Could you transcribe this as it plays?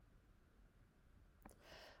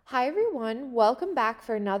Hi, everyone. Welcome back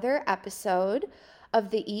for another episode of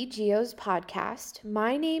the eGeos podcast.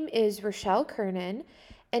 My name is Rochelle Kernan,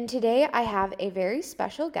 and today I have a very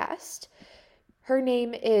special guest. Her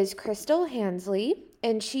name is Crystal Hansley,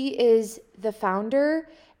 and she is the founder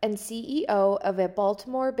and CEO of a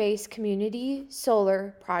Baltimore-based community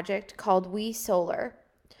solar project called We Solar.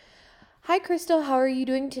 Hi, Crystal. How are you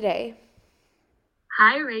doing today?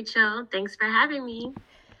 Hi, Rachel. Thanks for having me.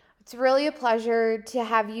 It's really a pleasure to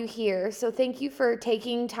have you here. So, thank you for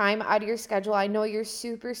taking time out of your schedule. I know you're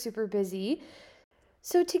super, super busy.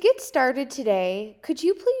 So, to get started today, could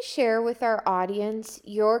you please share with our audience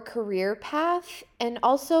your career path and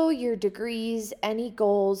also your degrees, any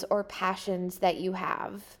goals or passions that you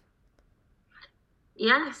have?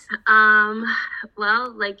 Yes.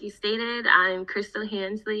 Well, like you stated, I'm Crystal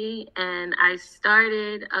Hansley, and I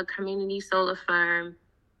started a community solar firm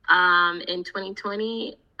in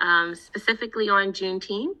 2020, specifically on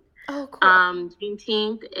Juneteenth. Oh, cool.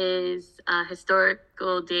 Juneteenth is a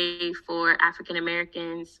historical day for African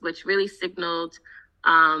Americans, which really signaled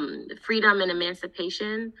freedom and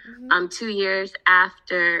emancipation Mm-hmm. 2 years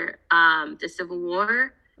after the Civil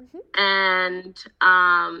War. Mm-hmm. And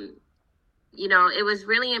it was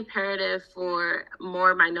really imperative for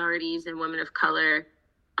more minorities and women of color,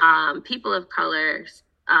 people of color,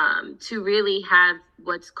 to really have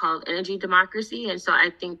what's called energy democracy. And so I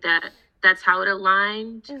think that that's how it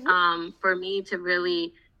aligned Mm-hmm. for me to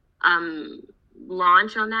really um,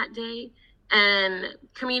 launch on that day. And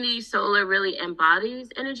community solar really embodies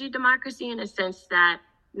energy democracy in a sense that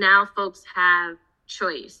now folks have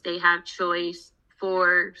choice. They have choice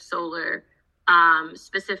for solar,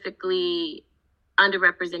 specifically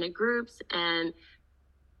underrepresented groups and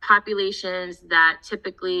populations that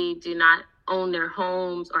typically do not own their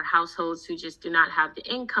homes, or households who just do not have the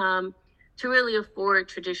income to really afford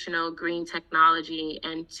traditional green technology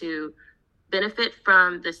and to benefit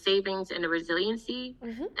from the savings and the resiliency.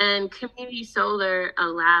 Mm-hmm. And community solar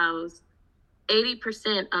allows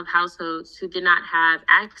 80% of households who did not have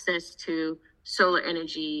access to solar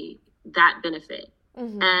energy that benefit.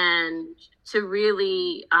 Mm-hmm. And to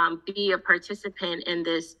really be a participant in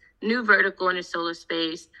this new vertical in the solar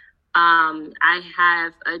space, I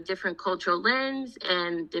have a different cultural lens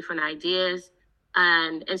and different ideas.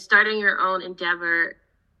 And starting your own endeavor,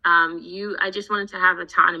 I just wanted to have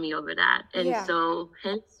autonomy over that. And Yeah. so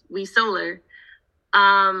hence We Solar.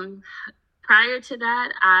 Um, Prior to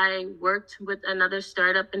that, I worked with another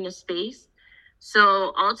startup in the space.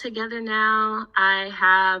 So altogether now, I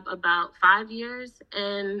have about 5 years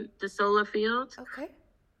in the solar field. Okay.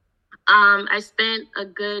 I spent a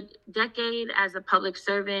good decade as a public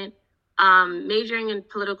servant, majoring in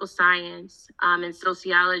political science and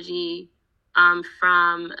sociology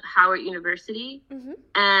from Howard University. Mm-hmm.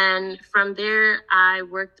 And from there, I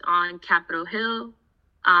worked on Capitol Hill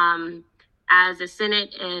um, as a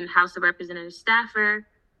Senate and House of Representatives staffer.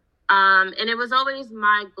 And it was always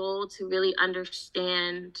my goal to really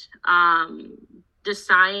understand the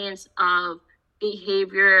science of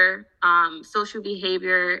behavior, social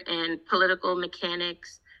behavior, and political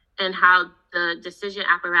mechanics, and how the decision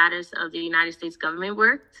apparatus of the United States government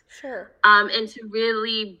worked, Sure. and to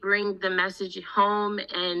really bring the message home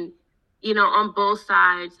and, on both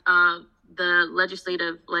sides of the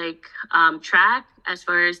legislative track, as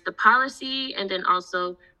far as the policy, and then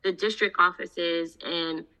also the district offices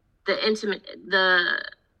and the intimate the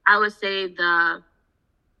I would say the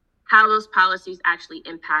how those policies actually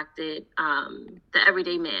impacted the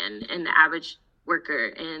everyday man and the average worker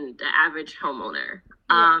and the average homeowner.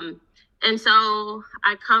 Yeah. And so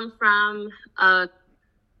I come from a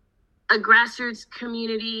grassroots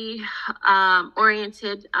community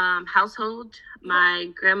oriented household. Yep. My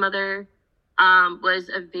grandmother was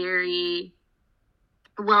a very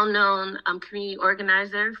well-known community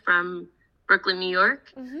organizer from Brooklyn, New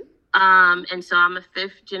York. Mm-hmm. And so I'm a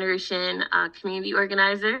fifth generation community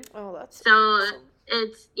organizer. Oh, that's So awesome.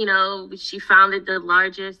 it's, she founded the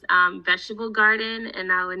largest vegetable garden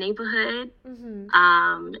in our neighborhood.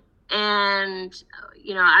 Mm-hmm. And,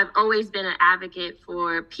 I've always been an advocate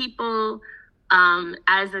for people.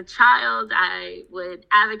 As a child, I would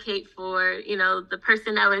advocate for, the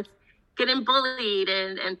person that was getting bullied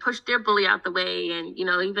and push their bully out the way, and,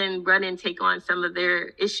 even run and take on some of their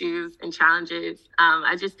issues and challenges.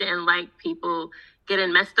 I just didn't like people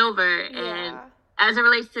getting messed over. And Yeah. as it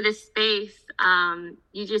relates to this space,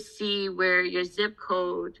 you just see where your zip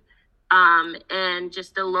code and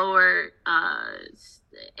just the lower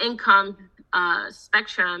income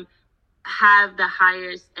spectrum have the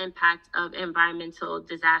highest impact of environmental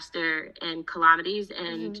disaster and calamities.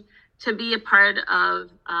 And Mm-hmm. to be a part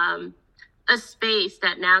of a space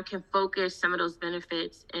that now can focus some of those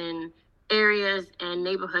benefits in areas and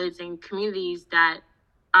neighborhoods and communities that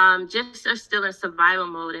just are still in survival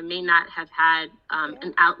mode and may not have had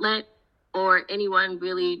an outlet or anyone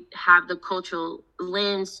really have the cultural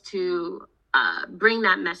lens to bring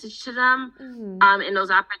that message to them in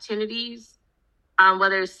those opportunities,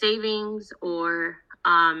 whether it's savings or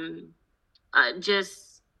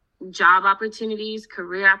just job opportunities,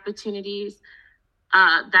 career opportunities.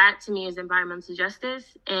 That to me is environmental justice,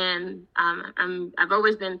 and I've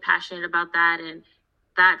always been passionate about that, and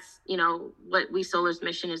that's what We Solar's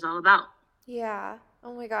mission is all about. Yeah.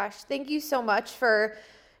 Oh my gosh. Thank you so much for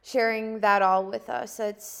sharing that all with us.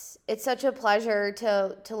 It's such a pleasure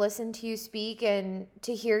to listen to you speak and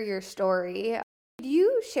to hear your story. Could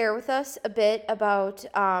you share with us a bit about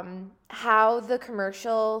how the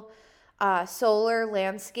commercial solar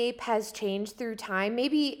landscape has changed through time,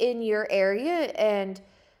 maybe in your area, and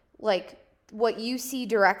like what you see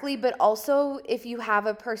directly, but also if you have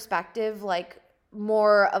a perspective like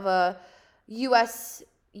more of a US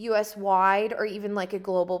wide or even like a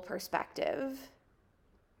global perspective?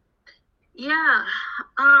 Yeah,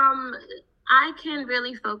 I can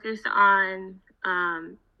really focus on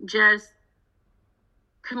just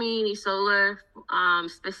community solar.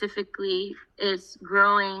 Specifically, it's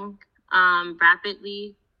growing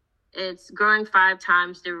rapidly. It's growing 5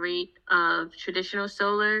 times the rate of traditional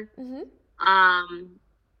solar.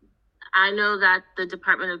 I know that the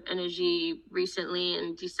Department of Energy recently,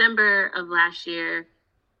 in December of last year,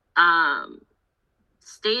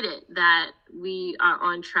 stated that we are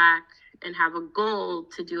on track and have a goal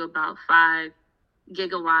to do about 5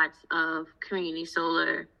 gigawatts of community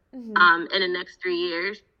solar in the next 3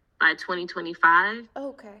 years by 2025.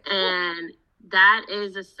 Okay. And that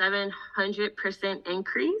is a 700%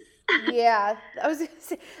 increase. Yeah, I was gonna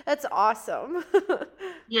say that's awesome.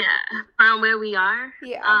 Yeah, from where we are.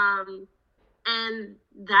 Yeah. And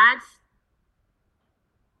that's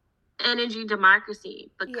energy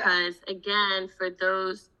democracy, because again, for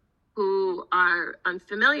those who are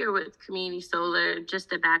unfamiliar with community solar, just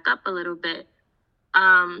to back up a little bit,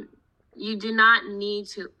 you do not need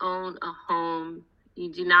to own a home. You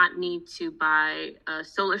do not need to buy a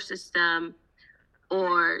solar system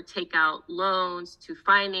or take out loans to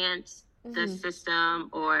finance the system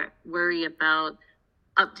or worry about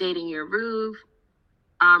updating your roof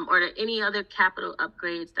or any other capital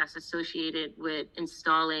upgrades that's associated with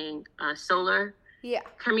installing solar. Yeah.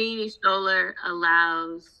 Community solar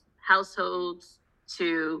allows households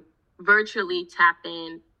to virtually tap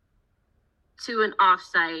in to an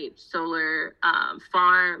offsite solar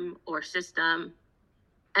farm or system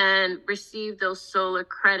and receive those solar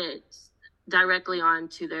credits directly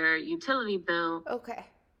onto their utility bill. Okay.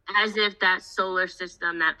 As if that solar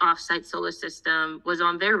system, that offsite solar system, was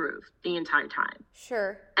on their roof the entire time.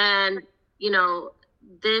 Sure. And,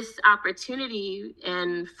 this opportunity,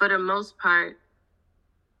 and for the most part,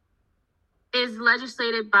 is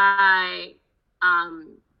legislated by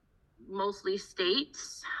mostly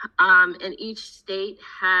states. And each state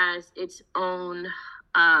has its own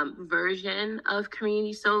version of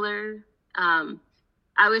community solar.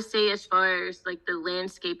 I would say, as far as like the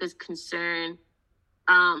landscape is concerned,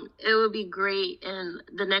 it would be great in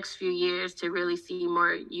the next few years to really see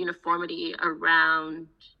more uniformity around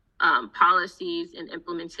policies and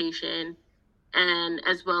implementation, and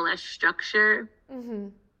as well as structure.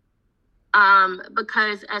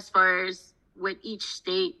 Because as far as with each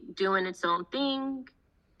state doing its own thing,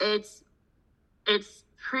 it's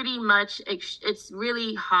pretty much, it's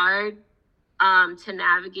really hard to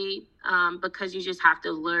navigate because you just have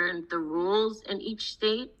to learn the rules in each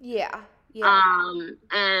state. Yeah. And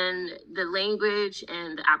the language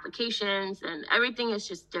and the applications and everything is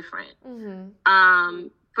just different.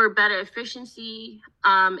 For better efficiency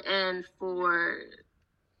and for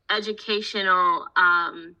educational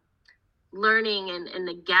learning and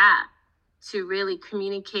the gap to really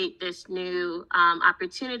communicate this new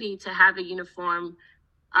opportunity to have a uniform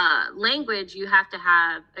language, you have to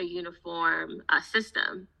have a uniform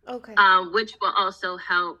system. Okay. Which will also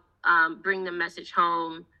help bring the message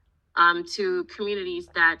home to communities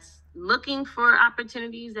that's looking for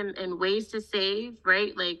opportunities and ways to save,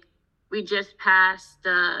 right? Like, we just passed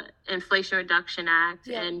the Inflation Reduction Act,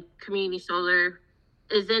 and community solar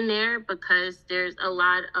is in there because there's a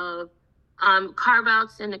lot of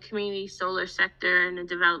carve-outs in the community solar sector and the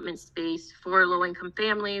development space for low-income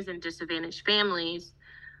families and disadvantaged families.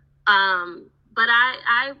 But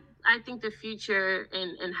I think the future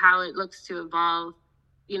and how it looks to evolve,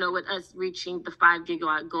 with us reaching the 5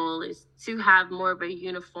 gigawatt goal, is to have more of a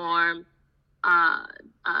uniform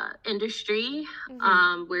industry,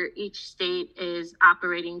 Mm-hmm. where each state is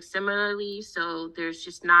operating similarly. So there's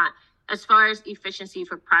just not, as far as efficiency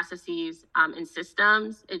for processes and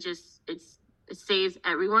systems, it saves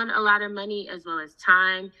everyone a lot of money as well as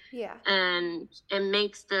time, Yeah. and it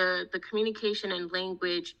makes the communication and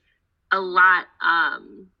language a lot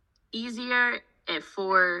easier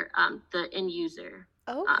for the end user.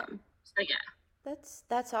 Okay. So yeah.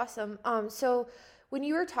 That's awesome. So when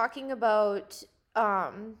you were talking about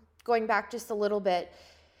going back just a little bit,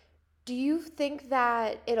 do you think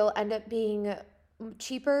that it'll end up being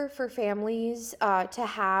cheaper for families to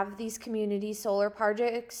have these community solar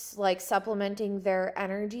projects, like supplementing their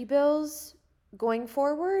energy bills going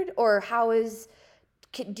forward? Or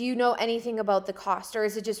do you know anything about the cost, or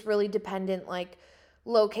is it just really dependent, like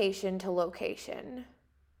location to location?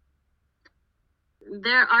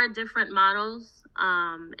 There are different models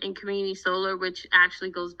in community solar, which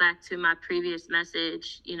actually goes back to my previous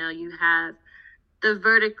message. You know, you have the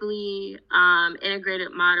vertically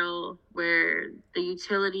integrated model where the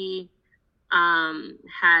utility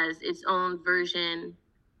has its own version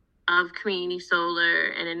of community solar.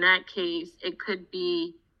 And in that case, it could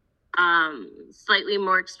be slightly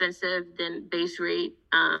more expensive than base rate,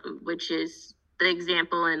 which is the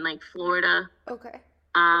example in like Florida. Okay.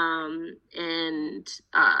 And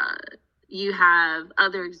you have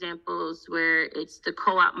other examples where it's the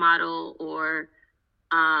co-op model or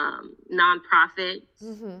nonprofits,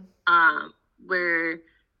 Mm-hmm. where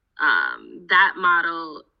that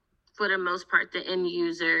model, for the most part, the end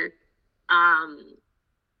user um,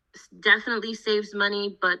 definitely saves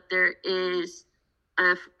money, but there is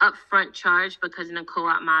a upfront charge because in a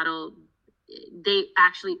co-op model, they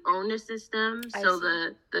actually own the system, I so see.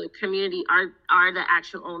 the community are the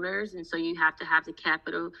actual owners, and so you have to have the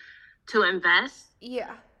capital to invest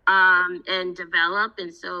Yeah. and develop,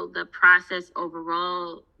 and so the process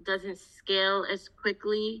overall doesn't scale as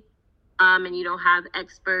quickly, and you don't have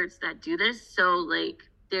experts that do this, so like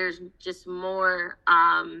there's just more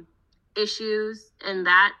issues in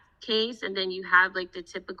that case. And then you have like the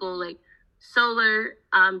typical like solar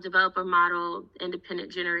developer model,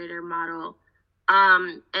 independent generator model,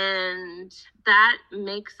 and that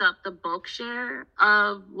makes up the bulk share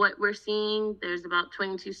of what we're seeing. There's about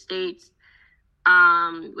 22 states,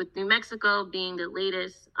 with New Mexico being the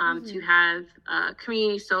latest, Mm-hmm. to have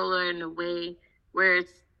community solar in a way where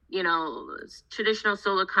it's, you know, traditional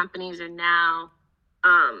solar companies are now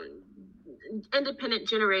um, independent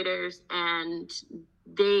generators, and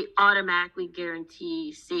they automatically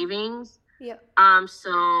guarantee savings. Yep.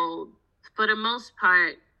 So for the most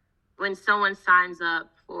part, when someone signs up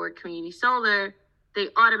for community solar, they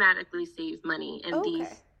automatically save money Okay.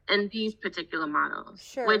 in these particular models,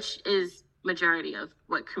 Sure. which is majority of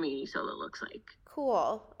what community solar looks like.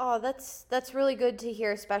 Cool. Oh, that's really good to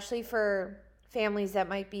hear, especially for families that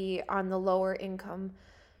might be on the lower income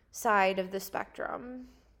side of the spectrum.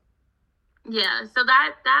 Yeah, so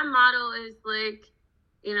that model is like,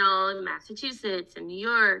 you know, in Massachusetts and New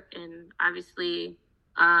York and obviously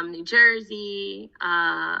New Jersey,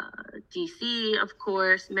 DC, of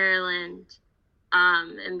course, Maryland,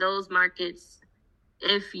 and those markets.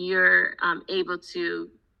 If you're able to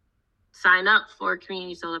sign up for a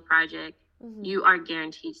community solar project, Mm-hmm. you are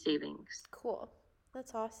guaranteed savings. Cool.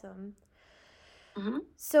 That's awesome. Mm-hmm.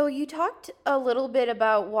 So you talked a little bit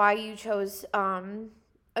about why you chose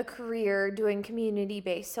a career doing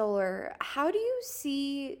community-based solar. How do you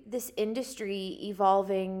see this industry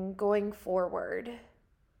evolving going forward?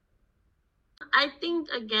 I think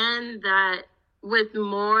again that with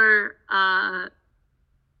more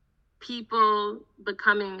people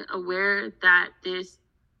becoming aware that this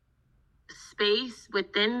space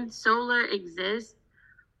within solar exists,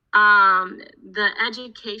 the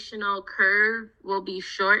educational curve will be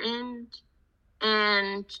shortened,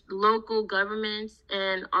 and local governments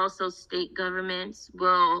and also state governments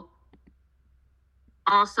will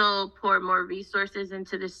also pour more resources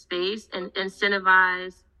into the space and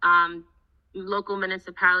incentivize local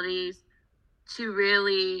municipalities to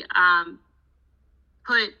really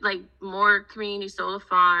put like more community solar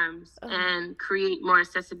farms Uh-huh. and create more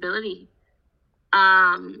accessibility.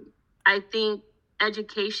 I think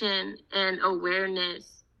education and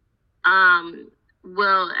awareness um,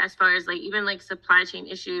 will, as far as like even like supply chain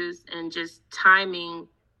issues and just timing,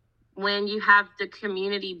 when you have the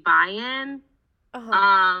community buy-in, Uh-huh.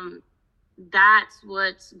 um, that's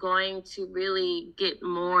what's going to really get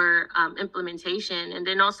more implementation. And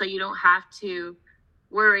then also you don't have to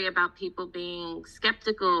worry about people being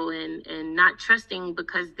skeptical and not trusting,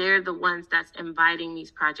 because they're the ones that's inviting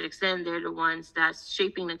these projects in. They're the ones that's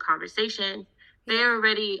shaping the conversation. they Yeah.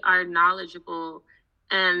 already are knowledgeable,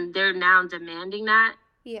 and they're now demanding that,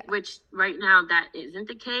 Yeah. which right now that isn't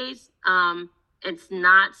the case. It's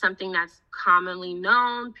not something that's commonly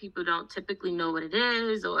known. People don't typically know what it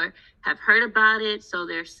is or have heard about it, so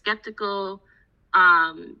they're skeptical.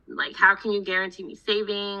 Like, how can you guarantee me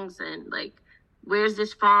savings? And like, where's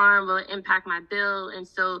this farm? Will it impact my bill? And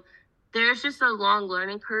so there's just a long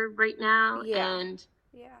learning curve right now. Yeah. And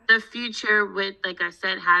Yeah. the future with, like I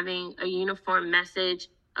said, having a uniform message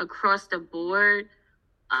across the board,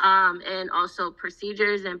 and also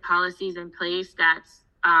procedures and policies in place that's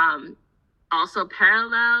also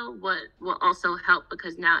parallel, what will also help,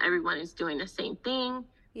 because now everyone is doing the same thing.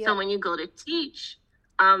 Yep. So when you go to teach,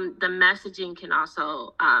 the messaging can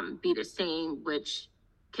also be the same, which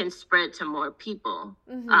can spread to more people,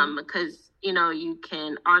 because you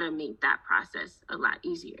can automate that process a lot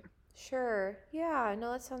easier. Sure. Yeah,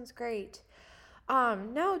 no, that sounds great.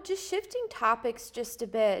 Now just shifting topics just a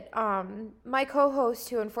bit. My co-host,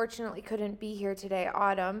 who unfortunately couldn't be here today,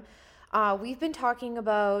 Autumn, we've been talking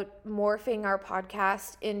about morphing our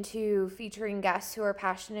podcast into featuring guests who are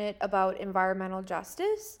passionate about environmental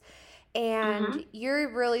justice. And you're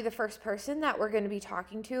really the first person that we're going to be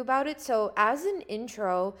talking to about it. So, as an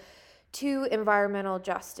intro to environmental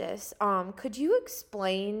justice, could you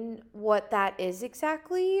explain what that is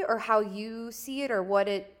exactly, or how you see it, or what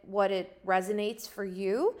it resonates for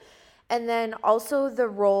you? And then also the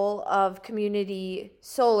role of community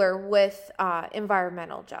solar with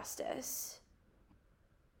environmental justice.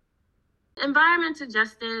 Environmental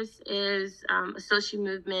justice is a social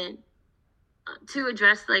movement to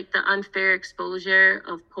address like the unfair exposure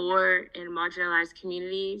of poor and marginalized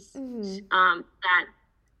communities, that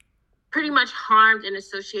pretty much harmed and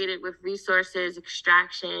associated with resources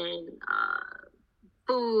extraction,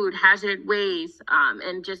 food, hazard waste,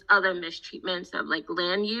 and just other mistreatments of like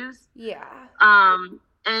land use. Yeah.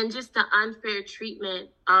 And just the unfair treatment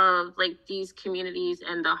of like these communities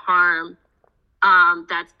and the harm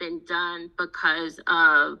that's been done because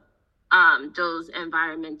of those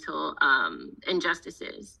environmental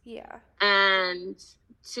injustices. Yeah. And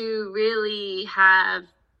to really have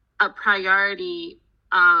a priority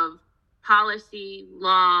of policy,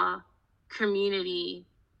 law, community,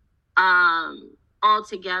 all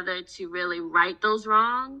together to really right those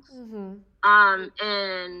wrongs,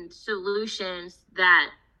 and solutions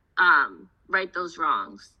that right those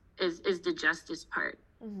wrongs is the justice part.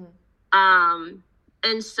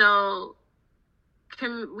 And so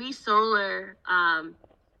We Solar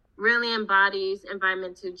really embodies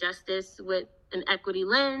environmental justice with an equity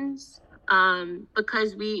lens,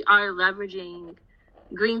 because we are leveraging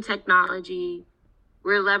green technology.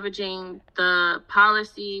 We're leveraging the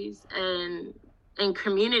policies and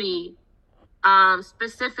community,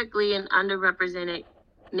 specifically in underrepresented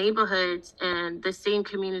neighborhoods and the same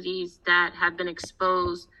communities that have been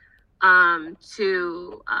exposed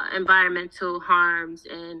to environmental harms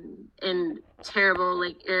and terrible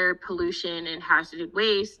like air pollution and hazardous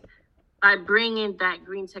waste, by bringing that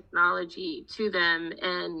green technology to them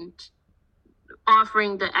and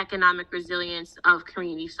offering the economic resilience of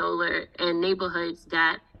community solar in neighborhoods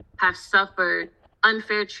that have suffered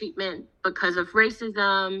unfair treatment because of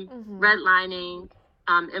racism, redlining,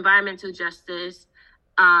 environmental justice,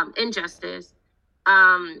 injustice.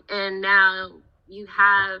 And now you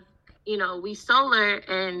have, We Solar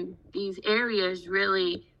in these areas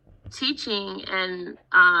really teaching and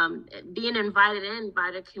being invited in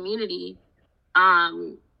by the community,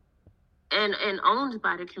 and owned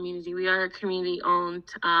by the community. We are a community-owned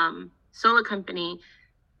solar company.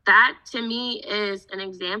 That, to me, is an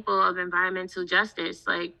example of environmental justice.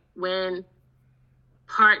 Like, when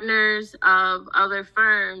partners of other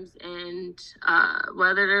firms, and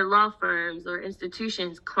whether they're law firms or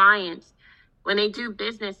institutions, clients, when they do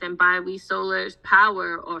business and buy We Solar's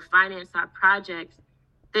power or finance our projects,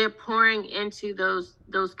 they're pouring into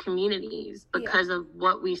those communities because of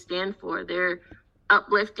what we stand for. They're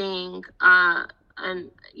uplifting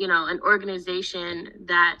an organization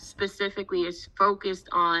that specifically is focused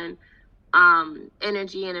on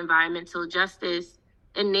energy and environmental justice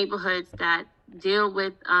in neighborhoods that deal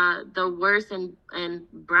with the worst and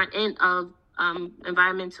brunt end of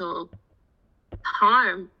environmental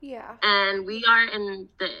harm. Yeah. And we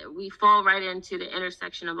fall right into the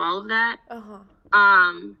intersection of all of that.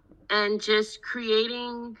 And just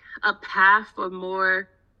creating a path for more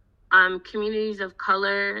communities of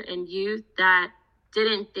color and youth that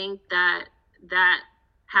didn't think that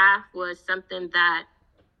path was something that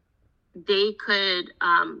they could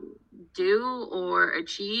do or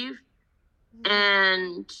achieve.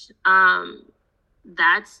 And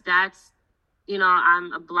that's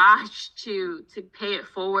I'm obliged to pay it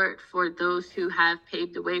forward for those who have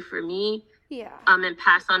paved the way for me. Yeah. And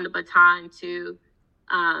pass on the baton to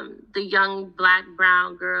the young Black,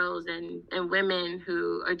 brown girls and women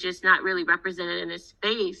who are just not really represented in this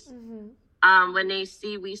space. When they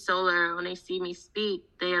see We Solar, when they see me speak,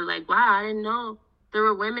 they're like, wow, I didn't know there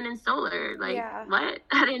were women in solar. Like, what?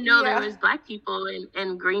 I didn't know there was Black people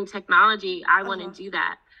in green technology. I want to do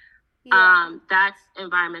that. That's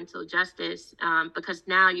environmental justice, because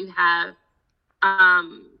now you have,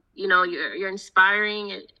 you're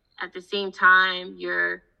inspiring. At the same time,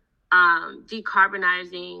 you're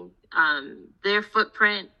decarbonizing their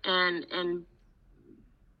footprint and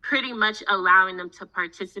pretty much allowing them to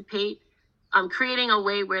participate, creating a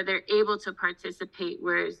way where they're able to participate,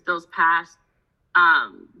 whereas those past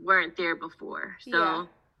weren't there before. So,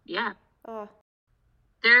 yeah.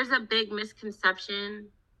 There's a big misconception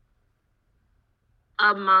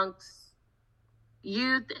amongst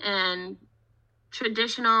youth and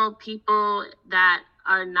traditional people that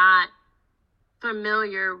are not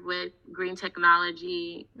familiar with green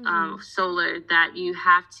technology, solar, that you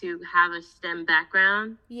have to have a STEM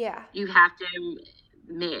background. Yeah. You have to,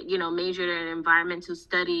 major in environmental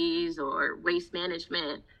studies or waste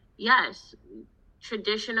management. Yes,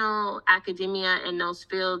 traditional academia in those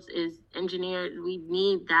fields is engineered. We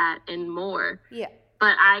need that and more. Yeah.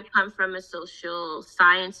 But I come from a social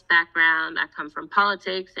science background. I come from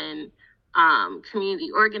politics and community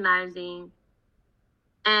organizing.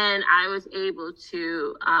 And I was able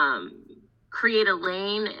to create a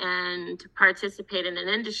lane and participate in an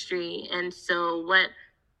industry. And so what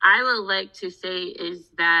I would like to say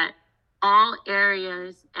is that all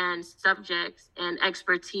areas and subjects and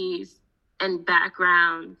expertise and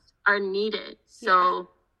backgrounds are needed.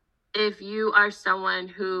 So if you are someone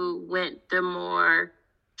who went the more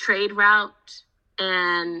trade route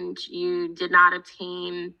and you did not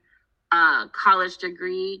obtain a college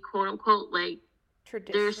degree, quote unquote, like,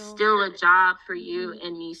 there's still a job for you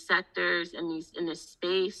in these sectors and in this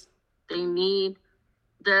space. They need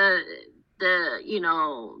the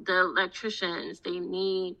electricians. They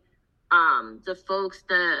need the folks,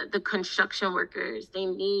 the construction workers. They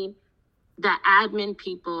need the admin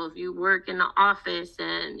people. If you work in the office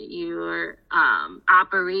and your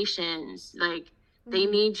operations, like, they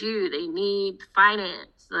need you. They need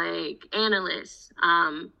finance, like analysts,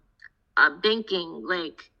 banking,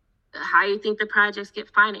 like, how you think the projects get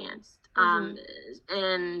financed. So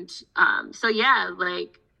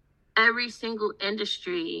like, every single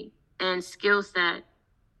industry and skill set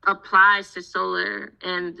applies to solar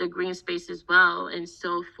and the green space as well. And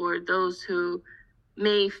so for those who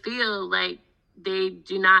may feel like they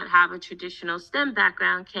do not have a traditional STEM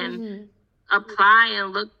background can apply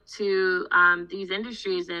and look to these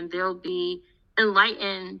industries, and they'll be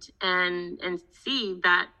enlightened and see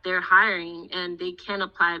that they're hiring and they can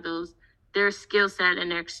apply their skill set and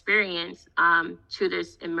their experience to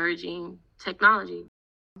this emerging technology.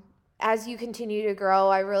 As you continue to grow,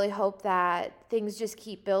 I really hope that things just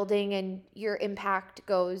keep building and your impact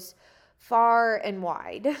goes far and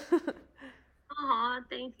wide. Oh,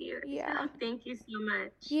 thank you. Yeah. Thank you so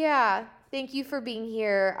much. Yeah. Thank you for being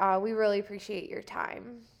here. We really appreciate your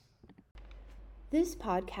time. This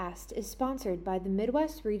podcast is sponsored by the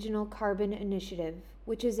Midwest Regional Carbon Initiative,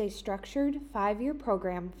 which is a structured 5-year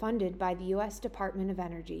program funded by the U.S. Department of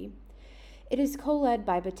Energy. It is co-led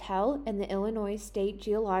by Battelle and the Illinois State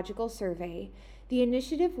Geological Survey. The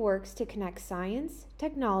initiative works to connect science,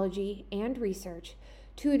 technology, and research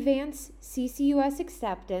to advance CCUS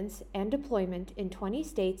acceptance and deployment in 20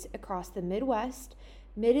 states across the Midwest,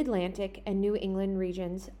 Mid-Atlantic, and New England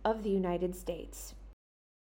regions of the United States.